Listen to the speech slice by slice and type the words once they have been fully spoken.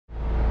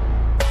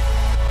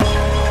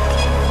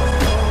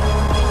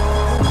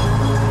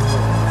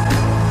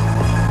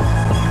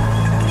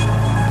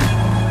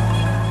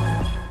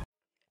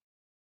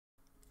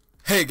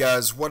Hey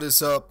guys, what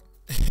is up?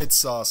 It's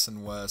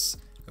SaucNwes,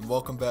 and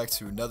welcome back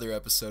to another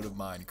episode of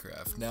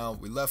Minecraft. Now,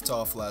 we left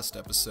off last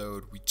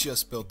episode, we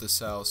just built this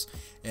house,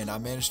 and I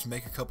managed to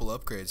make a couple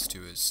upgrades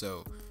to it.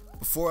 So,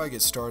 before I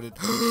get started,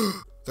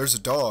 there's a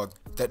dog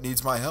that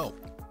needs my help.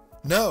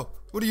 No!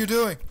 What are you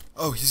doing?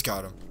 Oh, he's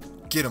got him.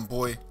 Get him,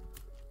 boy.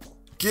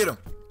 Get him!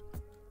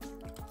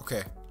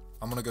 Okay,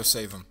 I'm gonna go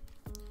save him.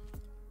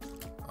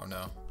 Oh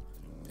no.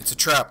 It's a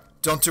trap!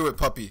 Don't do it,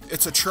 puppy!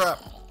 It's a trap!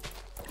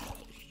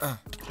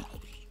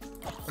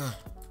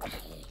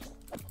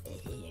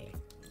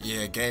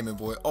 Yeah, gaming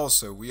boy.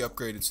 Also, we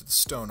upgraded to the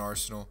stone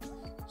arsenal,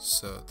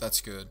 so that's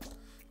good.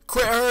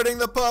 Quit hurting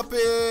the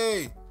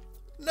puppy!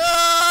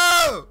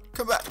 No!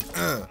 Come back!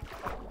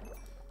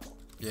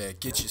 Yeah,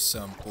 get you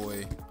some,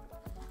 boy.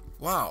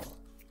 Wow,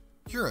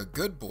 you're a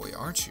good boy,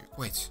 aren't you?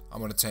 Wait, I'm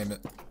gonna tame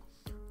it.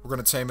 We're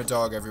gonna tame a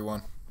dog,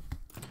 everyone.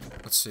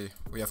 Let's see.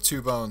 We have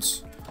 2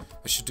 bones.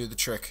 This should do the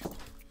trick.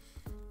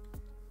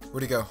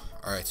 Where'd he go?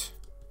 All right.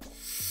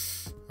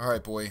 All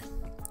right, boy.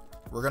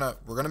 We're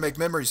gonna make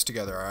memories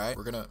together, all right?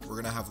 We're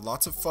gonna have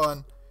lots of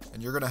fun,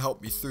 and you're gonna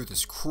help me through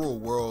this cruel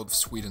world of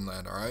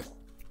Swedenland, all right?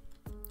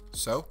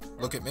 So,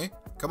 look at me.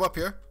 Come up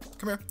here.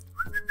 Come here.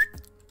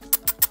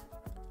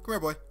 Come here,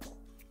 boy.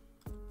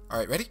 All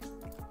right, ready?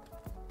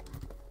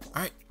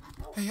 All right.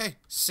 Hey, hey,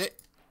 sit.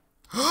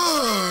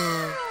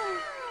 Oh,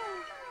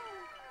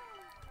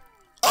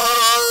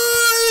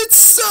 it's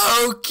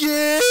so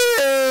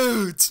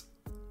cute.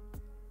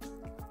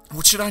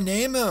 What should I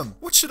name him?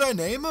 What should I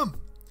name him?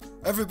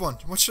 Everyone,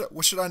 what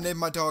should I name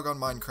my dog on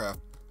Minecraft?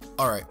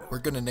 Alright, we're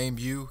gonna name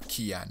you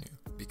Keanu,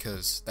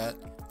 because that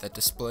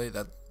display,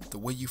 the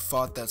way you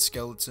fought that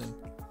skeleton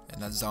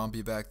and that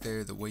zombie back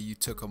there, the way you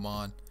took him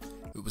on,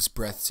 it was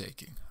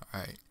breathtaking.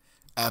 Alright,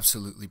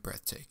 absolutely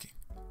breathtaking.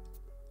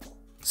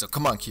 So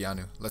come on,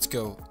 Keanu, let's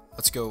go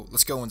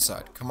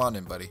inside. Come on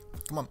in, buddy.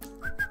 Come on.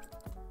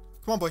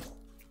 Come on, boy.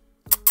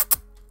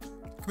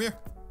 Come here.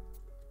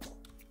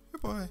 Here,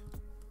 boy.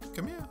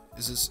 Come here.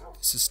 Is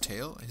his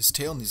tail? His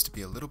tail needs to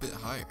be a little bit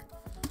higher.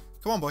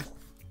 Come on, boy.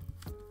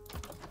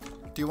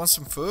 Do you want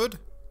some food?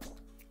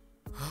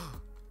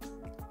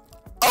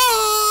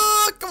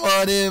 Oh, come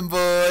on in,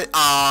 boy.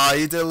 Ah,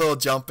 you did a little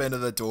jump into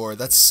the door.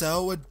 That's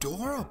so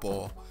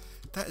adorable.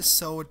 That is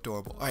so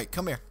adorable. All right,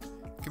 come here.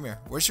 Come here.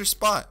 Where's your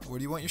spot? Where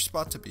do you want your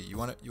spot to be? You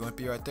want to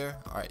be right there?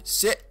 All right,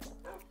 sit.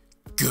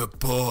 Good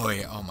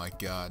boy. Oh my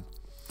God.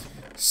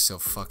 So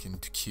fucking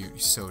cute.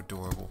 He's so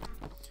adorable.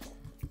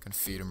 Gonna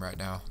feed him right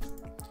now.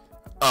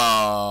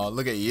 Oh,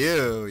 look at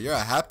you. You're a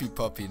happy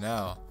puppy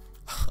now.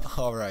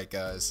 Alright,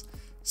 guys.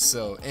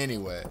 So,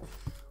 anyway,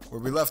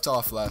 where we left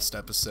off last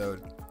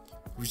episode,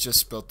 we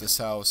just built this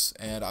house,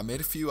 and I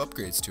made a few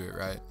upgrades to it,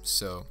 right?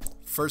 So,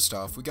 first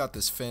off, we got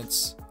this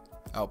fence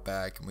out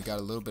back, and we got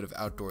a little bit of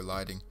outdoor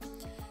lighting.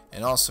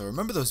 And also,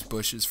 remember those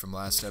bushes from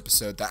last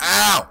episode that,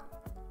 ow!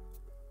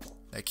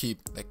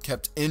 That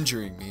kept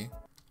injuring me,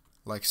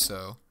 like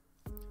so.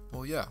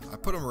 Well, yeah, I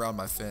put them around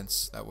my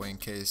fence, that way in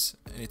case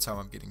anytime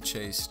I'm getting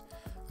chased,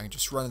 I can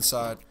just run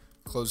inside,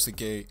 close the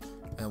gate,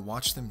 and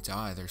watch them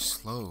die their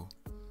slow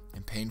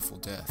and painful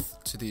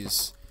death to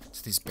these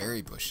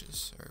berry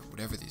bushes, or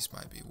whatever these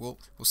might be. We'll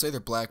say they're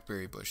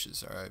blackberry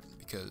bushes, alright,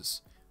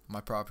 because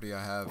my property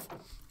I have,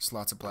 there's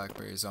lots of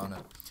blackberries on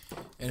it,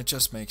 and it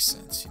just makes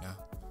sense, you know?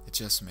 It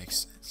just makes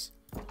sense.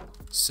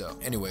 So,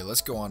 anyway, let's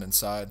go on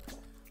inside.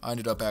 I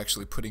ended up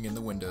actually putting in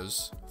the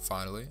windows,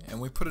 finally,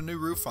 and we put a new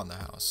roof on the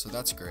house, so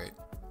that's great.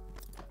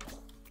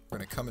 We're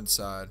gonna come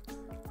inside.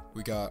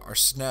 We got our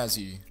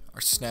snazzy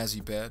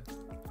bed,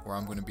 where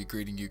I'm gonna be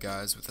greeting you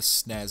guys with a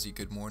snazzy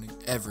good morning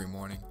every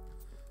morning,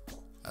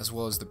 as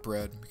well as the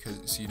bread,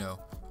 because, you know,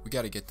 we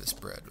gotta get this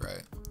bread,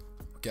 right?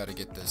 We gotta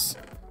get this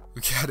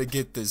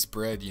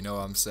bread, you know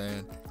what I'm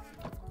saying?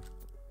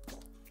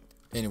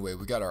 Anyway,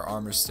 we got our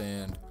armor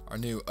stand, our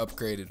new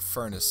upgraded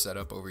furnace set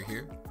up over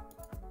here.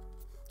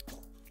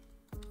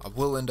 I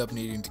will end up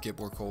needing to get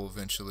more coal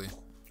eventually,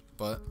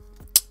 but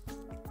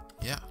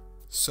yeah.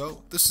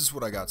 So this is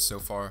what I got so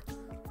far.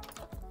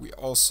 We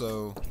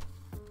also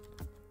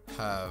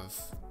have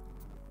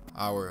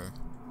our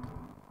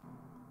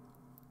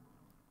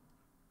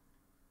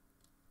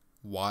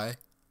why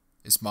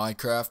is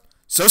Minecraft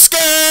so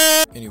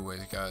scary?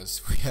 Anyways,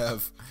 guys, we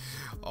have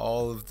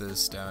all of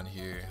this down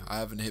here. I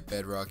haven't hit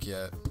bedrock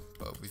yet,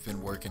 but we've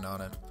been working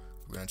on it.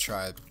 We're gonna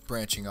try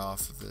branching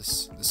off of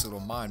this little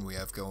mine we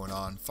have going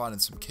on, finding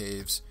some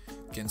caves,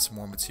 getting some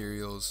more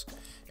materials,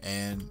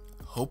 and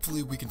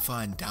hopefully we can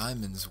find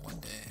diamonds one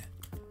day.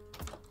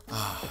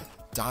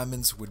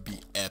 Diamonds would be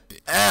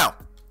epic. Ow!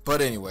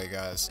 But anyway,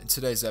 guys, in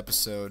today's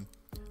episode,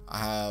 I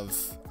have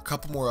a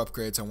couple more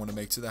upgrades I want to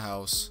make to the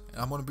house, and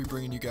I'm gonna be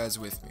bringing you guys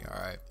with me. All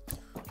right,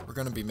 we're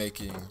gonna be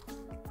making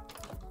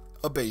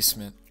a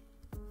basement.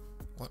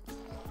 What?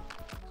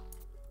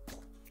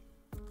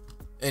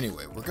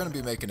 Anyway, we're going to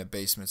be making a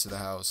basement to the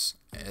house,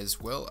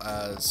 as well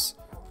as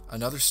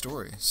another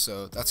story,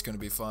 so that's going to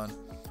be fun.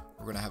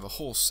 We're going to have a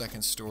whole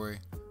second story.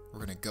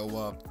 We're going to go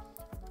up,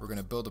 we're going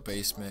to build a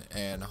basement,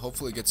 and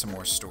hopefully get some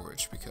more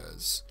storage,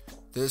 because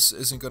this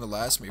isn't gonna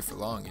last me for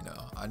long, you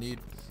know. I need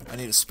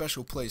a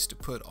special place to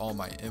put all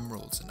my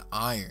emeralds and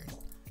iron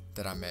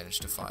that I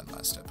managed to find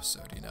last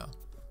episode, you know.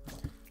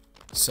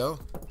 So,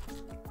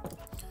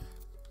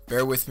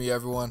 bear with me,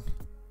 everyone.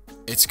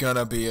 It's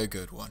gonna be a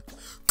good one.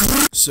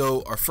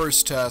 So, our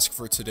first task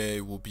for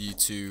today will be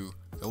to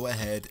go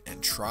ahead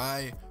and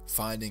try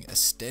finding a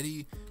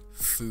steady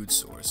food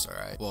source,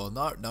 alright? Well,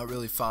 not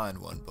really find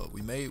one, but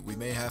we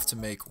may have to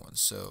make one.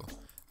 So,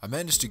 I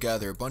managed to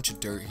gather a bunch of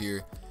dirt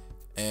here,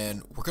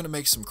 and we're gonna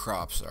make some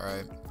crops,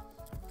 alright?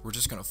 We're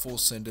just gonna full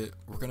send it.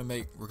 We're gonna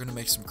make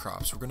some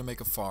crops. We're gonna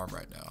make a farm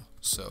right now.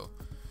 So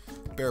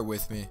bear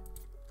with me.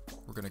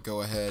 We're gonna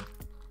go ahead.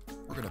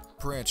 We're gonna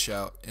branch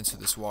out into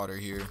this water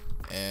here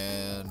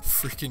and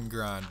freaking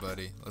grind,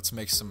 buddy. Let's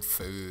make some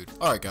food.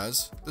 Alright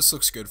guys, this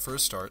looks good for a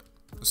start.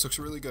 This looks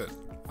really good.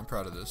 I'm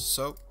proud of this.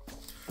 So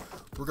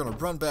we're gonna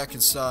run back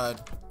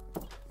inside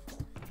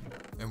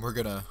and we're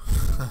gonna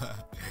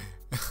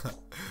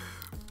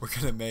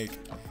make,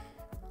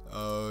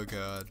 oh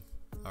god.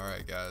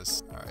 Alright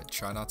guys, alright,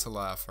 try not to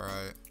laugh,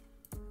 alright?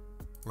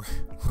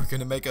 We're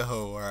gonna make a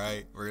hoe,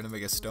 alright? We're gonna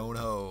make a stone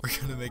hoe.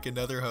 We're gonna make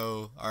another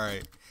hoe,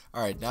 alright.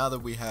 Alright, now that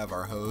we have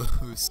our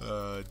hoes,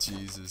 oh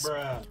Jesus.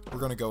 Bruh. We're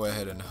gonna go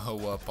ahead and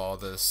hoe up all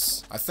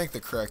this. I think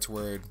the correct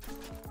word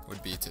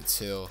would be to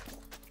till.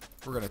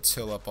 We're gonna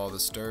till up all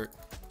this dirt.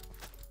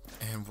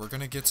 And we're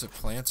gonna get to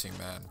planting,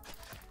 man.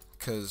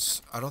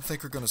 Cause I don't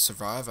think we're gonna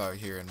survive out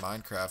here in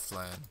Minecraft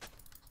land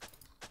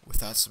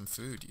without some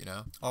food, you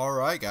know?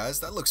 Alright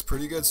guys, that looks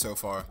pretty good so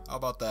far. How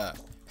about that?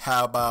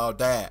 How about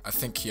that? I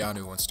think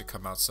Keanu wants to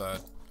come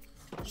outside.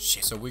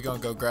 Shit. So we gonna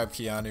go grab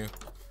Keanu.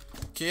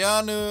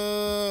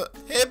 Keanu!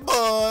 Hey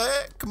boy!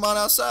 Come on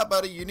outside,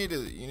 buddy. You need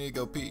to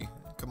go pee.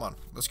 Come on,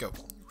 let's go.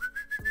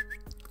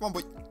 Come on,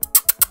 boy.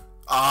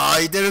 Ah,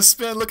 he did a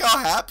spin. Look how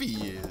happy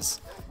he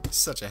is. He's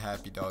such a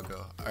happy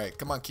doggo. Alright,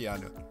 come on,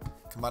 Keanu.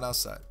 Come on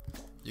outside.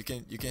 You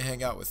can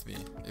hang out with me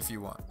if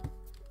you want.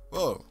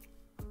 Whoa.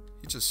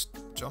 He just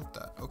jumped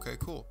that. Okay,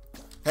 cool.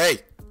 Hey!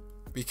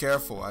 Be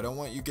careful. I don't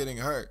want you getting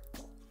hurt.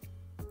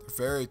 They're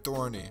very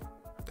thorny.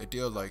 They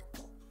deal like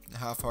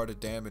half-hearted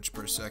damage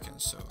per second,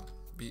 so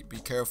be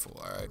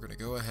careful, alright? We're gonna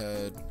go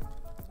ahead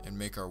and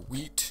make our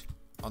wheat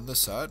on this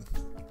side.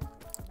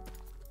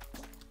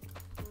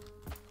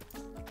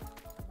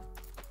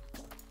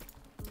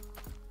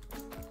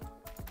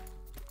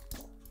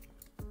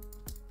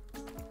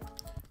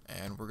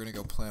 And we're gonna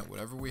go plant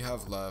whatever we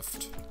have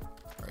left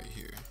right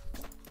here.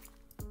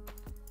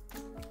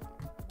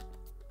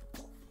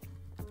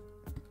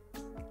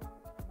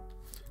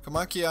 Come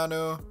on,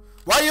 Keanu.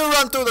 Why you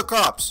run through the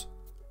crops?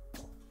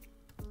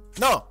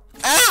 No.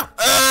 Ow!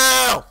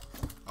 Ow!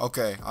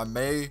 Okay, I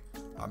may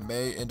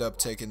end up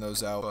taking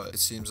those out, but it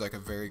seems like a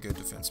very good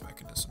defense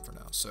mechanism for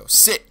now. So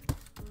sit.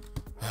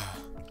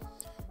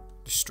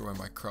 Destroy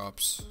my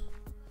crops.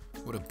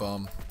 What a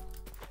bum.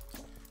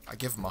 I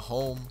give him a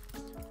home.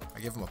 I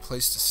give him a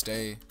place to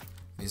stay. And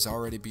he's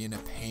already being a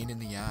pain in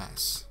the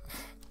ass.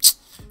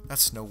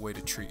 That's no way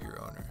to treat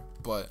your owner.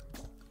 But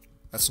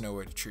that's no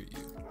way to treat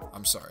you.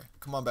 I'm sorry.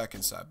 Come on back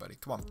inside, buddy.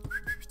 Come on.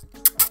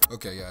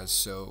 Okay, guys,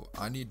 so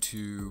I need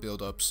to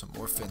build up some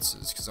more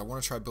fences because I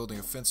want to try building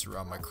a fence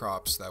around my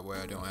crops. That way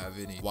I don't have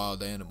any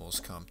wild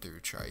animals come through,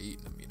 try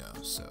eating them, you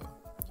know. So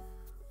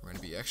we're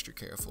going to be extra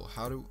careful.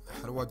 How do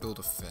I build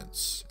a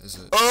fence? Is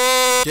it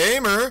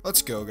gamer?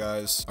 Let's go,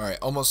 guys. All right,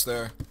 almost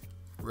there.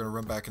 We're going to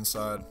run back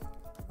inside.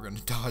 We're going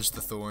to dodge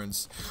the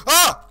thorns.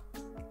 Ah!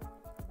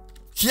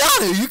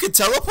 Keanu, you can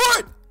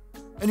teleport?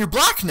 And you're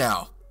black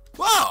now.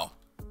 Wow.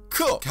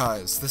 Cool.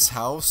 Guys, this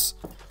house,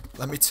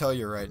 let me tell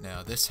you right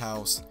now, this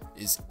house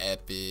is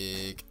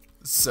epic.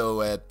 So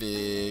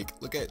epic.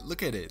 Look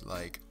at it.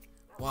 Like,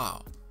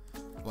 wow.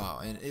 Wow,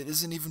 and it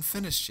isn't even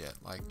finished yet.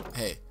 Like,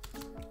 hey,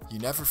 you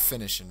never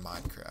finish in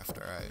Minecraft,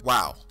 alright?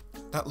 Wow.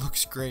 That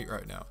looks great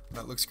right now.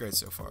 That looks great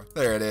so far.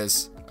 There it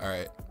is.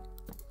 Alright.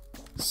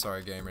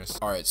 Sorry,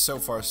 gamers. Alright, so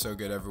far so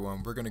good,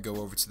 everyone. We're gonna go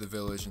over to the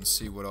village and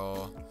see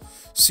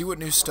what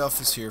new stuff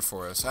is here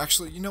for us.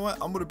 Actually, you know what?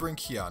 I'm gonna bring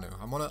Keanu.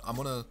 I'm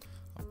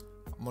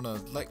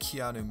gonna let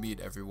Keanu meet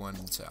everyone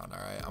in town,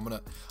 alright? I'm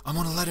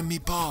gonna let him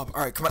meet Bob.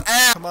 Alright, come on.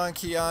 Ah! Come on,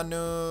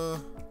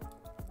 Keanu.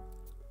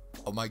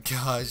 Oh my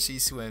gosh, he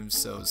swims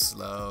so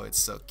slow. It's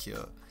so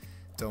cute.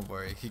 Don't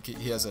worry.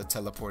 He has a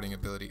teleporting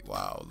ability.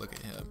 Wow, look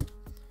at him.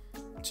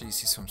 Jeez,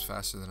 he swims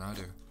faster than I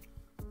do.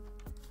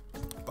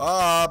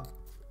 Bob!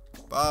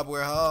 Bob,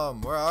 we're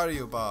home. Where are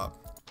you, Bob?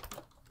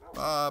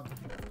 Bob.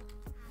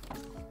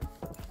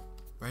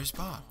 Where's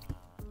Bob?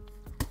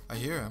 I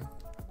hear him.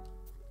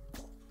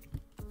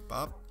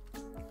 Bob?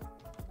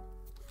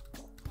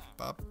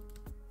 Bob?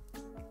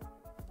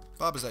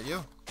 Bob, is that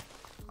you?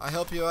 I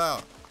help you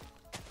out.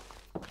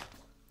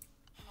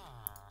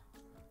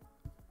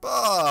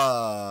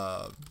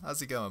 Bob!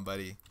 How's it going,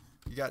 buddy?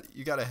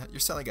 You're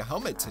selling a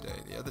helmet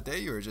today. The other day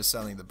you were just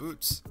selling the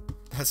boots.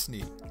 That's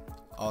neat.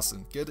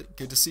 Awesome. Good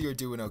to see you're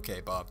doing okay,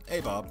 Bob.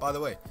 Hey, Bob, by the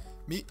way,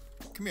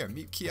 come here,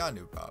 meet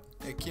Keanu, Bob.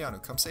 Hey,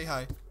 Keanu, come say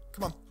hi.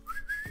 Come on.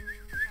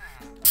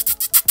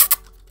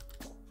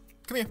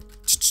 Come here.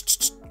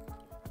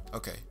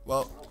 Okay,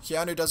 well,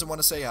 Keanu doesn't want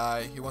to say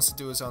hi. He wants to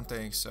do his own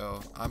thing,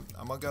 so I'm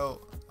gonna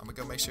go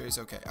make sure he's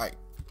okay. Alright.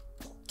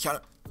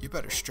 Keanu, you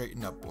better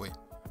straighten up, boy.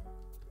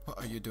 What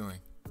are you doing?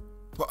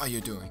 What are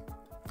you doing?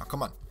 Now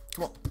come on.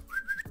 Come on.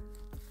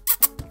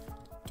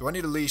 Do I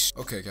need a leash?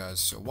 Okay guys,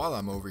 so while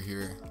I'm over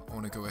here, I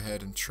wanna go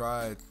ahead and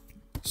try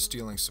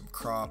stealing some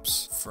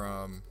crops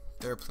from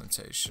their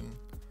plantation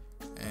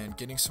and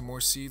getting some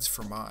more seeds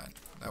for mine.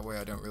 That way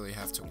I don't really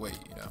have to wait,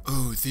 you know.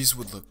 Ooh, these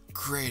would look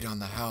great on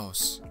the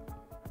house.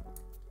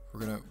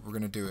 We're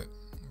gonna do it.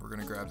 We're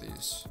gonna grab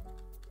these.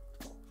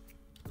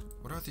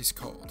 What are these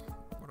called?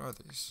 What are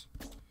these?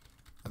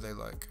 Are they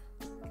like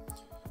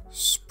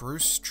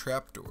spruce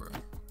trapdoor?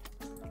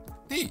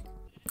 Neat.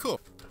 Cool.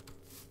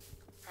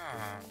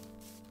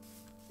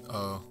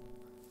 Oh.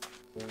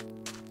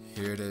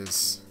 Here it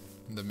is.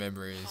 The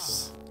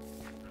memories.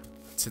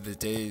 To the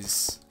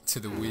days, to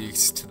the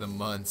weeks, to the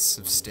months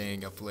of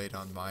staying up late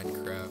on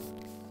Minecraft,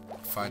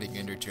 fighting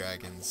ender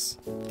dragons,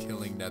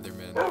 killing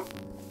nethermen.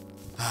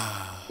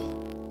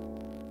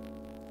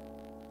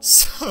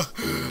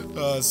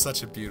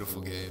 Such a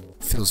beautiful game.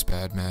 Feels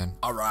bad, man.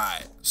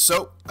 Alright,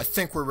 so I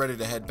think we're ready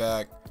to head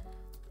back.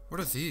 What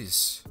are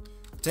these?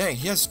 Dang,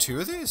 he has 2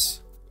 of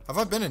these? Have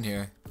I been in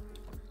here?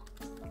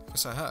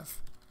 Guess I have.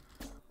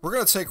 We're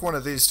gonna take one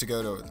of these to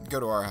go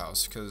to our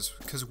house, cause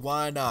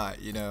why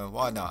not? You know,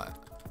 why not?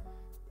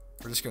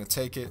 We're just gonna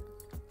take it.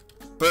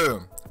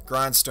 Boom,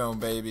 grindstone,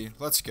 baby.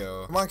 Let's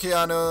go. Come on,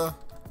 Keanu.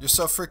 You're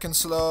so freaking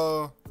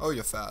slow. Oh,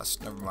 you're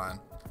fast. Never mind.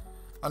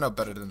 I know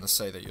better than to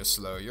say that you're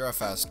slow. You're a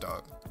fast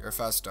dog. You're a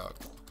fast dog.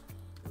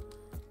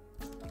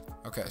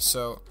 Okay,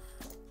 so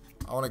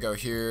I want to go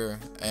here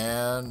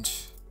and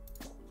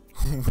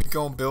we're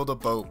gonna build a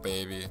boat,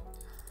 baby.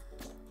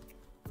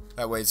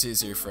 That way it's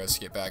easier for us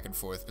to get back and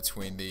forth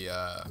between the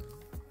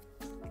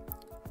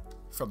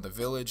from the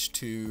village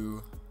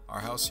to our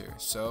house here.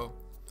 So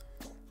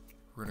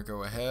we're gonna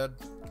go ahead.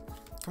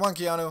 Come on,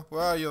 Keanu.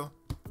 Where are you?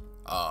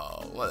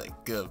 Oh, what a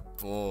good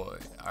boy.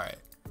 All right.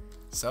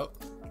 So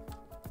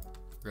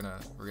we're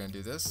gonna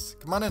do this.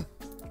 Come on in.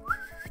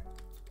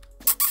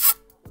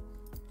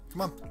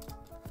 Come on.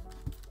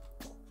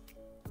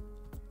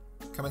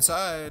 Come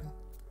inside.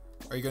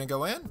 Are you gonna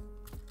go in?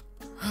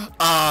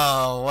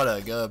 Oh, what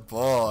a good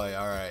boy.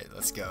 Alright,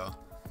 let's go.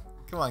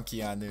 Come on,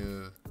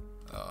 Keanu.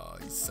 Oh,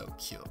 he's so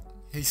cute.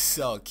 He's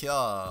so cute.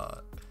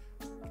 Alright,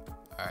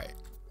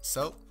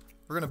 so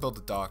we're gonna build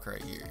the dock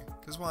right here.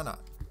 Because why not?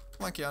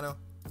 Come on, Keanu.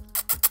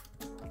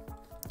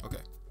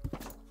 Okay.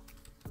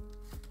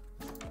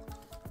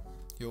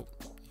 He'll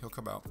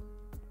come out.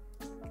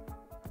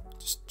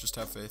 Just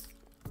have faith.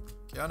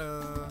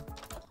 Keanu.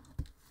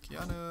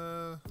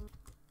 Keanu.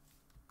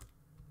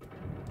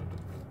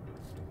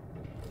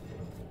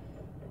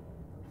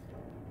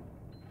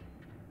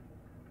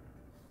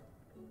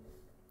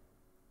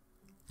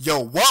 Yo,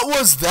 what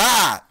was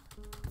that?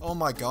 Oh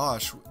my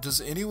gosh.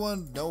 Does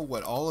anyone know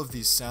what all of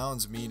these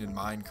sounds mean in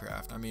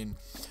Minecraft? I mean,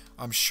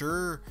 I'm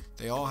sure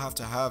they all have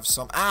to have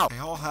some They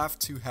all have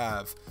to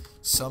have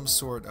some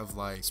sort of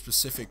like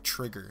specific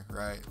trigger,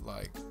 right?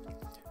 Like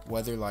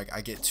whether like I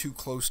get too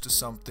close to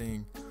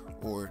something,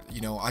 or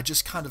you know, I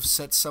just kind of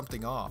set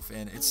something off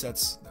and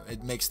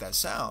it makes that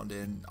sound,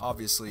 and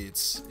obviously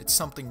it's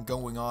something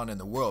going on in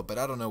the world, but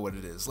I don't know what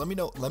it is. Let me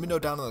know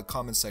down in the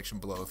comment section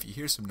below if you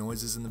hear some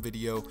noises in the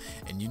video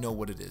and you know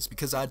what it is,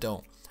 because I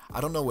don't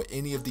know what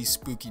any of these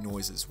spooky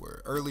noises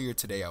were. Earlier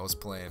today I was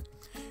playing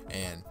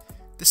and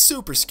this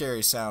super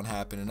scary sound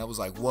happened and I was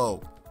like,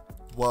 whoa,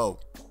 whoa,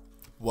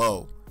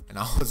 whoa, and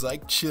I was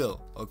like,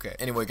 chill. Okay,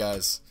 anyway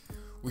guys,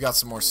 we got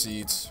some more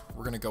seeds.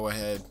 We're gonna go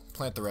ahead,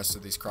 plant the rest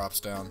of these crops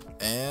down,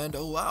 and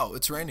oh wow,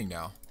 it's raining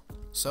now.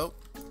 So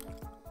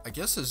I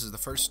guess this is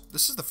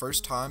the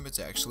first time it's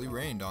actually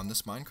rained on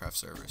this Minecraft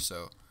server.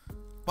 So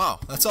wow,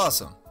 that's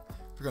awesome.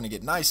 We're gonna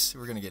get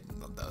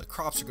the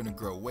crops are gonna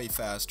grow way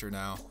faster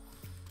now.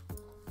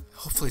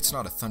 Hopefully it's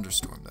not a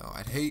thunderstorm though.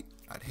 I'd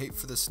hate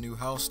for this new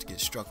house to get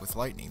struck with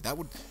lightning. That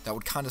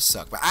would kind of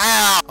suck. But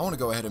I want to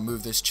go ahead and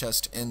move this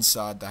chest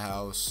inside the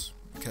house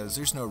because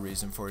there's no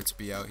reason for it to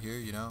be out here,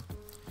 you know.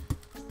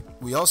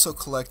 We also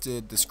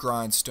collected this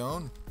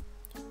grindstone,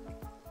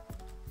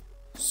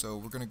 so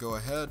we're gonna go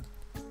ahead,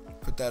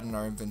 put that in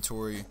our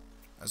inventory,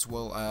 as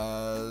well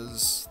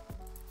as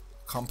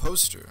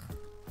composter.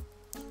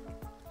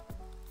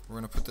 We're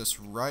gonna put this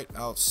right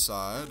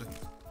outside,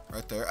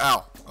 right there.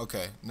 Ow!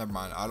 Okay, never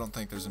mind. I don't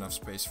think there's enough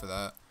space for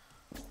that.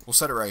 We'll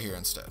set it right here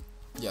instead.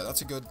 Yeah,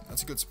 that's a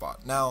good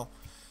spot. Now,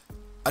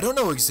 I don't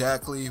know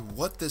exactly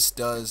what this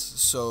does,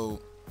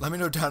 so let me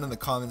know down in the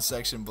comment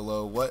section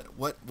below what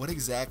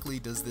exactly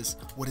does this,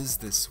 what is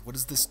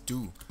this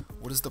do,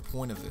 what is the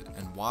point of it,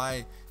 and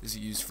why is it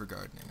used for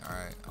gardening?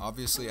 Alright,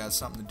 obviously it has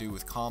something to do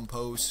with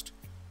compost,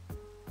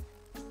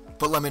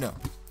 but let me know.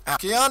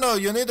 Keanu,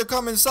 you need to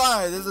come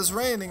inside, it is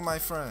raining, my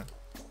friend.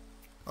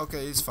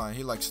 Okay, he's fine,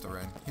 he likes the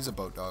rain, he's a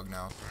boat dog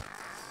now.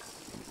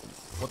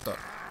 What the,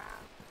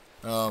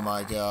 oh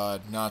my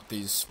god, not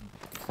these,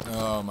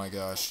 oh my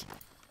gosh.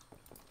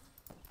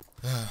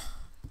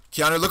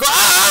 Keanu, look!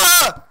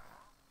 Ah!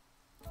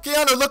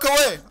 Keanu, look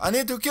away! I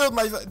need to kill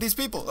these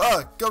people.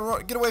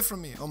 Get away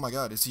from me. Oh my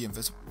god, is he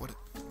invisible? What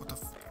the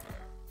f...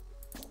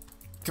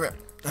 Come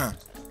here.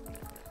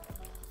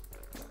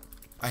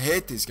 I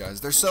hate these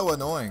guys. They're so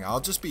annoying. I'll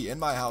just be in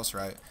my house,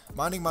 right?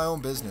 Minding my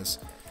own business.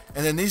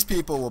 And then these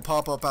people will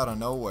pop up out of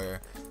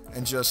nowhere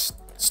and just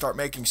start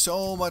making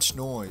so much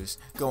noise.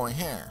 Going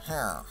here,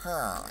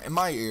 in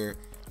my ear.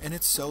 And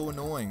it's so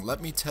annoying. Let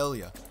me tell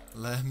you.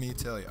 Let me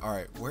tell you.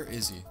 Alright, where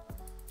is he?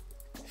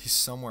 He's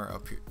somewhere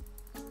up here.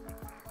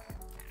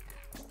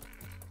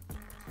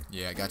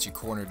 Yeah, I got you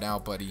cornered now,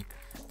 buddy.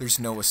 There's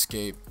no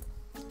escape.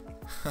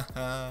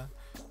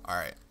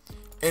 Alright.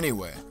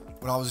 Anyway,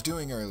 what I was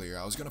doing earlier,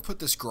 I was gonna put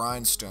this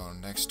grindstone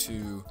next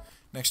to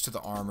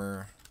the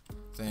armor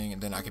thing,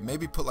 and then I could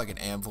maybe put like an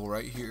anvil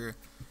right here.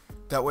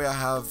 That way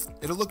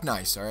it'll look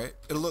nice, alright?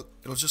 It'll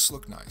just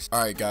look nice.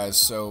 Alright guys,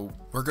 so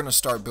we're gonna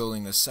start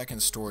building the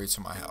second story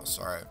to my house,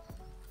 alright?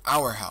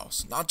 Our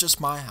house, not just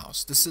my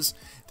house. This is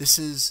the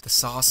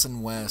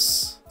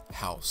SaucNwes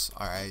house,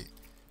 alright?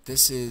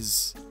 This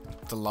is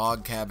the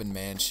log cabin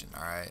mansion,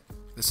 alright?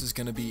 This is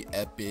gonna be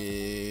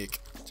epic.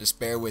 Just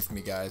bear with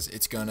me, guys.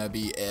 It's gonna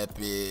be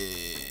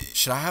epic.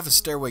 Should I have a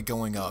stairway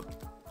going up?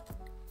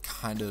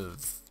 Kind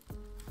of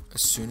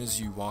as soon as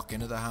you walk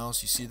into the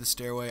house, you see the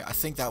stairway. I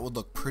think that would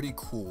look pretty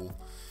cool.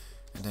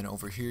 And then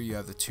over here you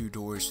have the two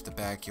doors to the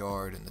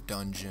backyard and the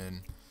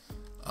dungeon.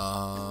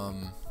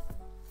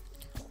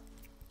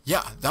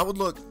 Yeah, that would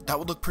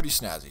look pretty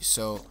snazzy.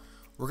 So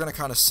we're gonna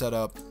kind of set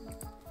up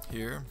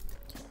here.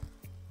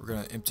 We're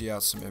gonna empty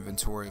out some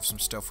inventory of some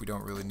stuff we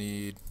don't really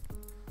need.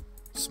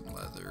 Some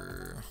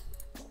leather.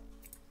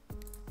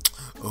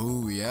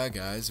 Oh yeah,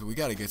 guys, we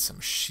gotta get some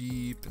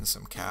sheep and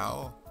some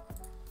cow.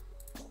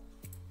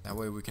 That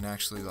way we can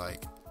actually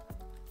like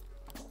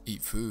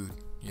eat food,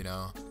 you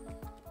know.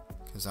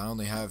 Cause I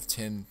only have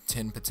 10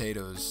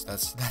 potatoes.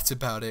 That's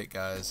about it,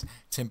 guys.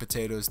 10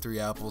 potatoes, 3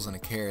 apples, and a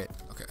carrot.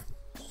 Okay,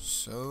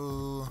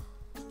 so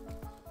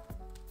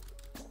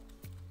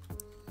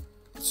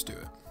let's do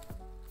it.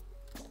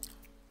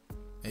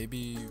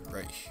 Maybe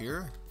right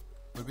here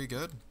would be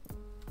good.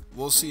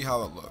 We'll see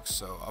how it looks.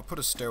 So I'll put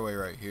a stairway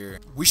right here.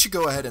 We should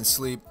go ahead and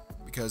sleep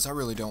because I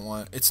really don't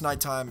want. It's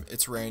nighttime.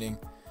 It's raining.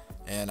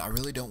 And I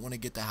really don't want to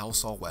get the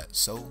house all wet,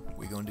 so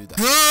we're gonna do that.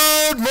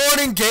 Good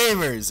morning,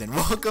 gamers, and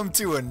welcome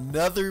to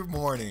another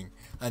morning,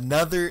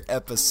 another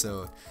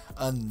episode,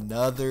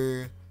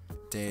 another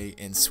day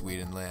in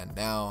Swedenland.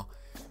 Now,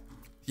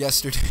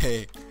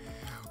 yesterday,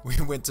 we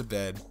went to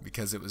bed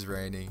because it was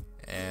raining,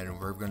 and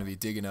we're gonna be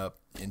digging up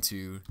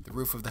into the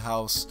roof of the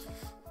house.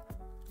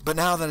 But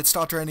now that it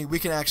stopped raining, we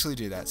can actually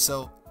do that,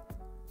 so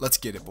let's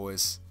get it,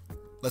 boys.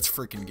 Let's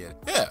freaking get it.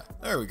 Yeah,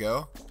 there we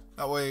go.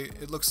 That way,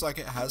 it looks like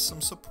it has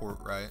some support,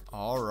 right?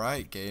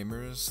 Alright,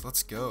 gamers,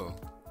 let's go.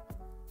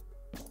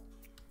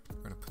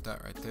 We're gonna put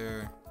that right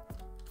there.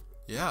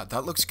 Yeah,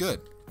 that looks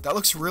good. That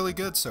looks really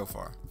good so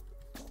far.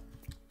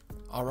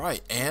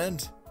 Alright,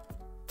 and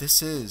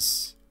this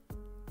is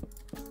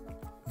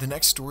the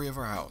next story of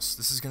our house.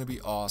 This is gonna be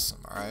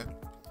awesome, alright?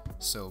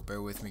 So,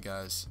 bear with me,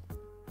 guys.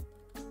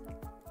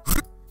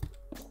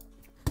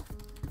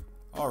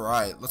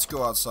 Alright, let's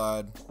go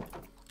outside.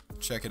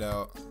 Check it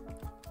out.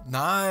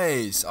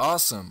 Nice,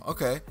 awesome.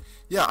 Okay,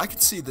 yeah, I can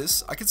see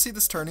this. I can see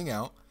this turning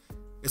out.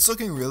 It's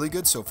looking really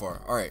good so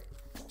far. All right,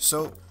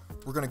 so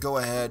we're gonna go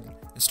ahead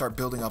and start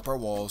building up our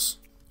walls.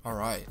 All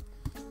right,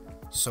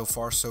 so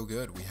far so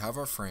good. We have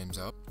our frames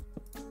up.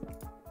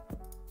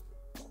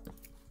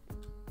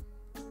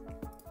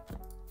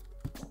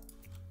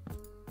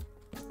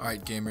 All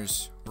right,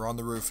 gamers, we're on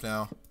the roof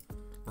now.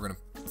 We're gonna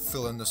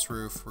fill in this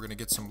roof. We're gonna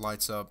get some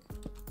lights up,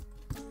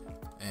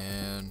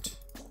 and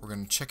we're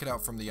gonna check it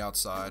out from the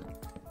outside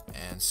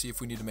and see if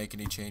we need to make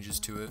any changes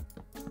to it.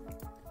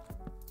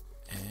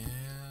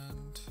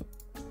 And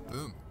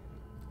boom.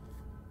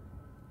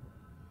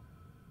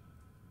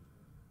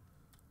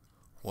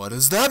 What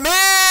does that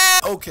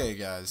mean? Okay,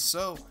 guys,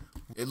 so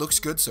it looks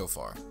good so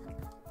far.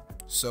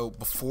 So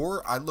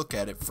before I look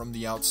at it from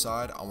the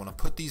outside, I want to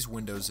put these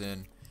windows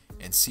in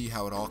and see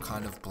how it all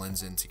kind of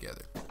blends in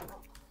together.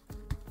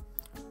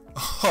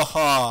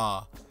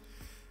 Haha,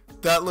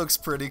 that looks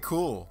pretty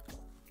cool.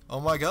 Oh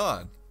my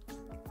god,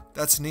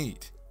 that's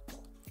neat.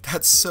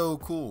 That's so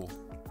cool.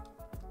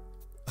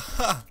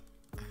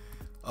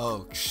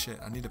 Oh shit,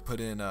 I need to put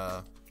in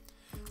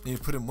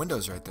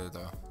windows right there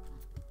though.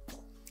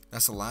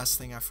 That's the last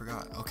thing I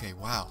forgot. Okay,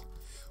 wow.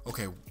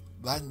 Okay,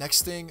 that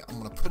next thing,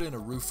 I'm gonna put in a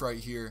roof right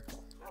here.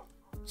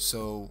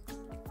 So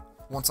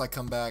once I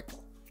come back,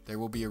 there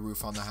will be a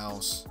roof on the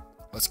house.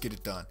 Let's get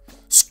it done.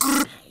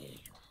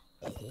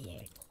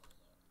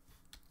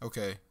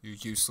 Okay, you're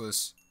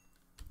useless,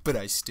 but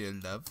I still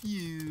love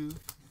you.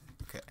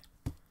 Okay.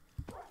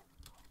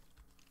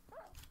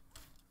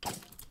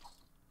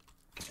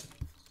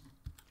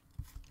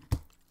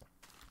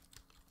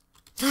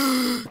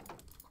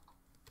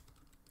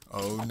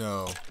 Oh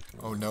no.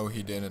 Oh no,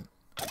 he didn't.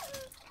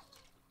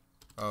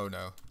 Oh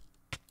no.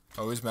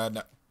 Oh, he's mad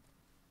now.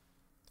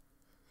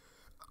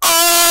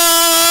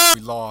 Oh!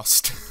 We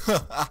lost.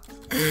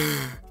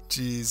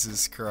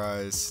 Jesus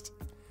Christ.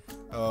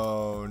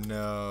 Oh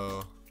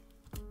no.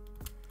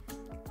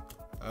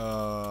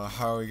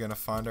 How are we gonna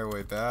find our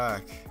way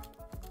back?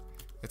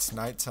 It's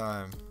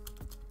nighttime.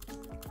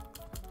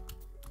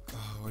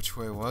 Oh, which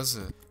way was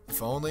it?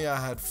 If only I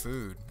had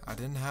food. I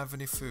didn't have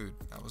any food.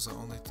 That was the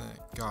only thing.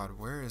 God,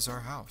 where is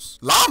our house?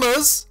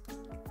 Llamas!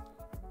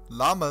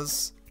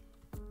 Llamas!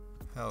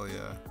 Hell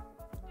yeah.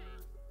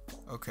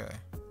 Okay.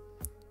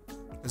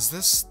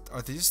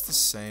 Are these the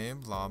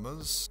same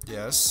llamas?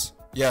 Yes.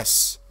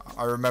 Yes,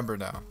 I remember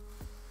now.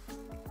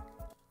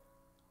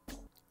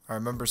 I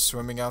remember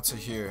swimming out to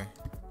here.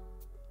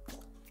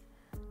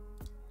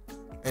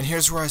 And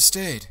here's where I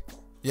stayed.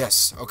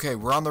 Yes, okay,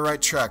 we're on the right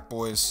track,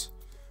 boys.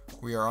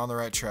 We are on the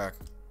right track.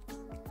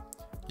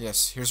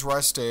 Yes, here's where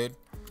I stayed.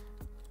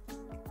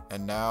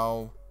 And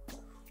now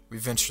we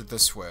ventured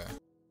this way.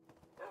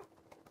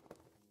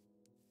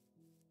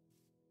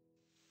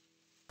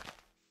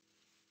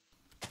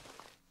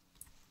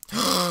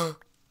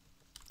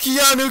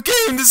 Keanu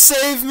came to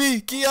save me!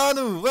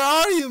 Keanu, where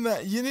are you,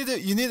 man? You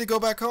need to go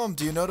back home.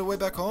 Do you know the way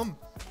back home?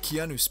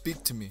 Keanu,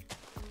 speak to me.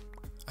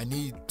 I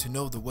need to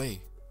know the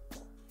way.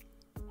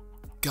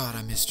 God,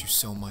 I missed you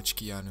so much,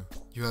 Keanu.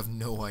 You have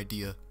no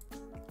idea.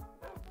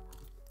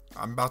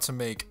 I'm about to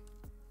make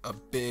a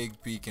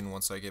big beacon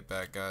once I get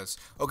back, guys.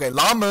 Okay,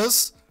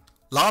 llamas!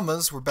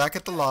 Llamas, we're back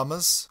at the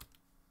llamas.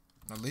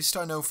 At least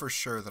I know for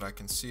sure that I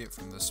can see it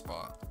from this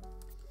spot.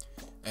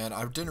 And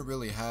I didn't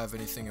really have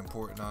anything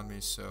important on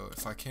me, so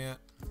if I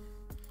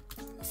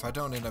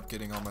don't end up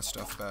getting all my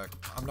stuff back,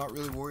 I'm not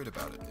really worried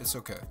about it. It's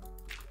okay.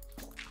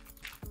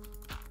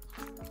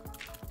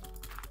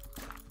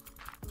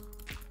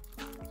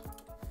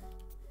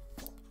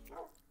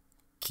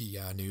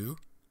 Keanu,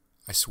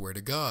 I swear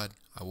to God,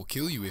 I will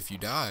kill you if you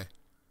die.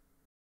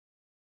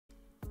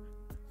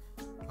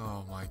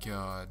 Oh my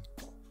God.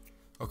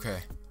 Okay.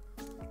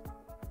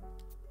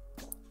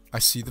 I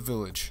see the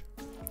village.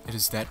 It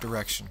is that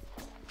direction.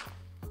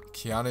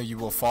 Keanu, you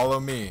will follow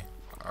me,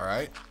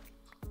 alright?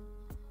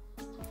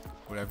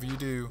 Whatever you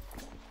do,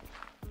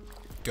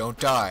 don't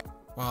die.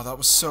 Wow, that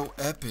was so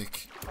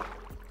epic.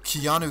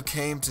 Keanu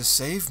came to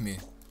save me.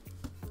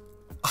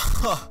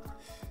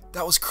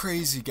 That was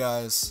crazy,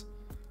 guys.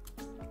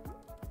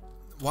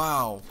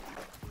 Wow.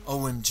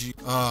 OMG.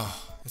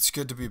 It's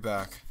good to be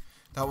back.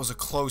 That was a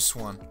close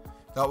one.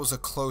 That was a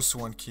close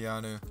one,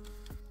 Keanu.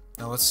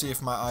 Now let's see if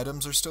my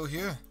items are still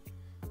here.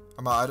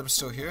 Are my items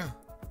still here?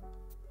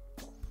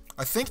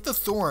 I think the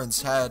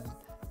thorns had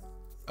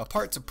a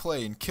part to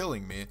play in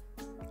killing me.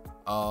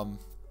 Not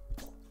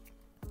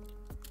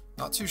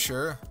too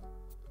sure.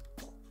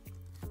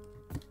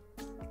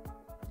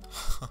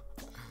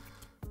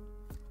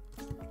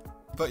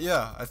 But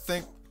yeah, I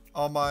think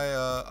all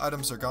my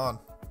items are gone.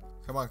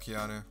 Come on,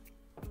 Keanu.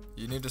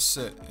 You need to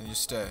sit and you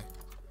stay.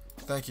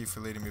 Thank you for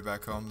leading me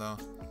back home, though.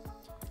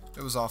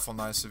 It was awful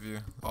nice of you.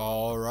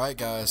 Alright,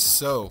 guys,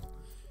 so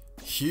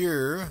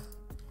here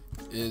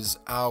is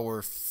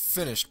our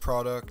finished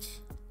product.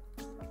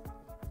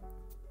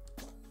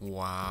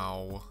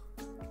 Wow.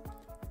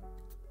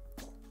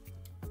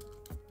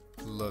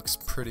 Looks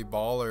pretty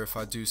baller if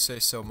I do say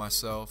so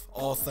myself.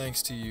 All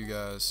thanks to you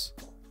guys.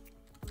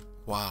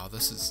 Wow,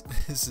 this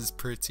is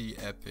pretty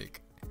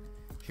epic.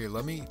 Here,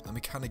 let me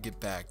kind of get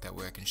back, that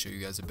way I can show you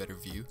guys a better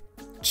view.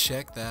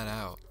 Check that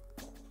out.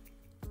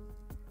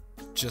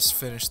 Just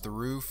finished the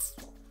roof.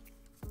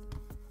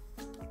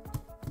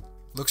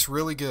 Looks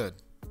really good.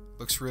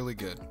 Looks really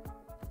good.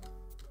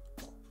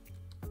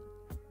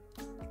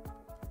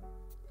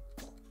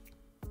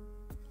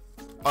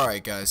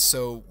 Alright guys,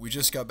 so we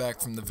just got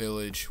back from the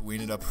village. We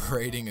ended up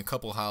raiding a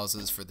couple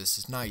houses for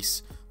this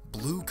nice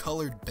blue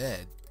colored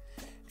bed.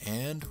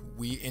 And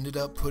we ended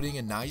up putting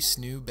a nice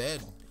new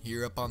bed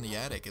here up on the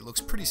attic. It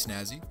looks pretty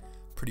snazzy.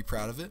 Pretty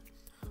proud of it.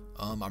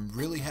 I'm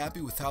really happy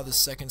with how the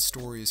second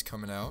story is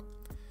coming out.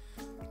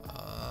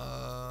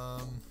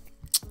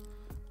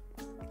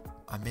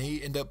 I may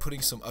end up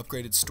putting some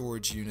upgraded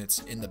storage units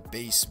in the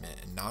basement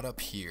and not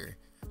up here.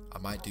 I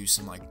might do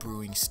some like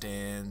brewing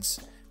stands,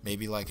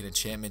 maybe like an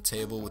enchantment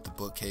table with the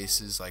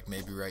bookcases, like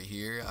maybe right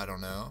here. I don't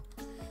know.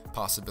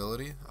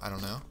 Possibility. I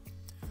don't know.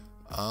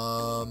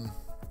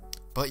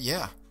 But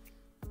yeah.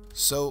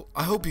 So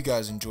I hope you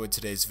guys enjoyed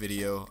today's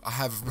video. I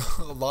have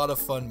a lot of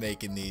fun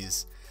making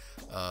these.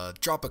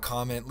 Drop a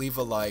comment, leave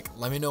a like,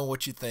 let me know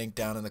what you think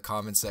down in the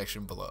comment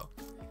section below.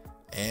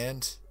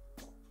 And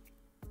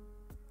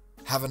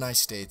have a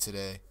nice day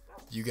today.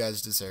 You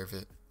guys deserve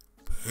it.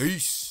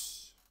 Peace.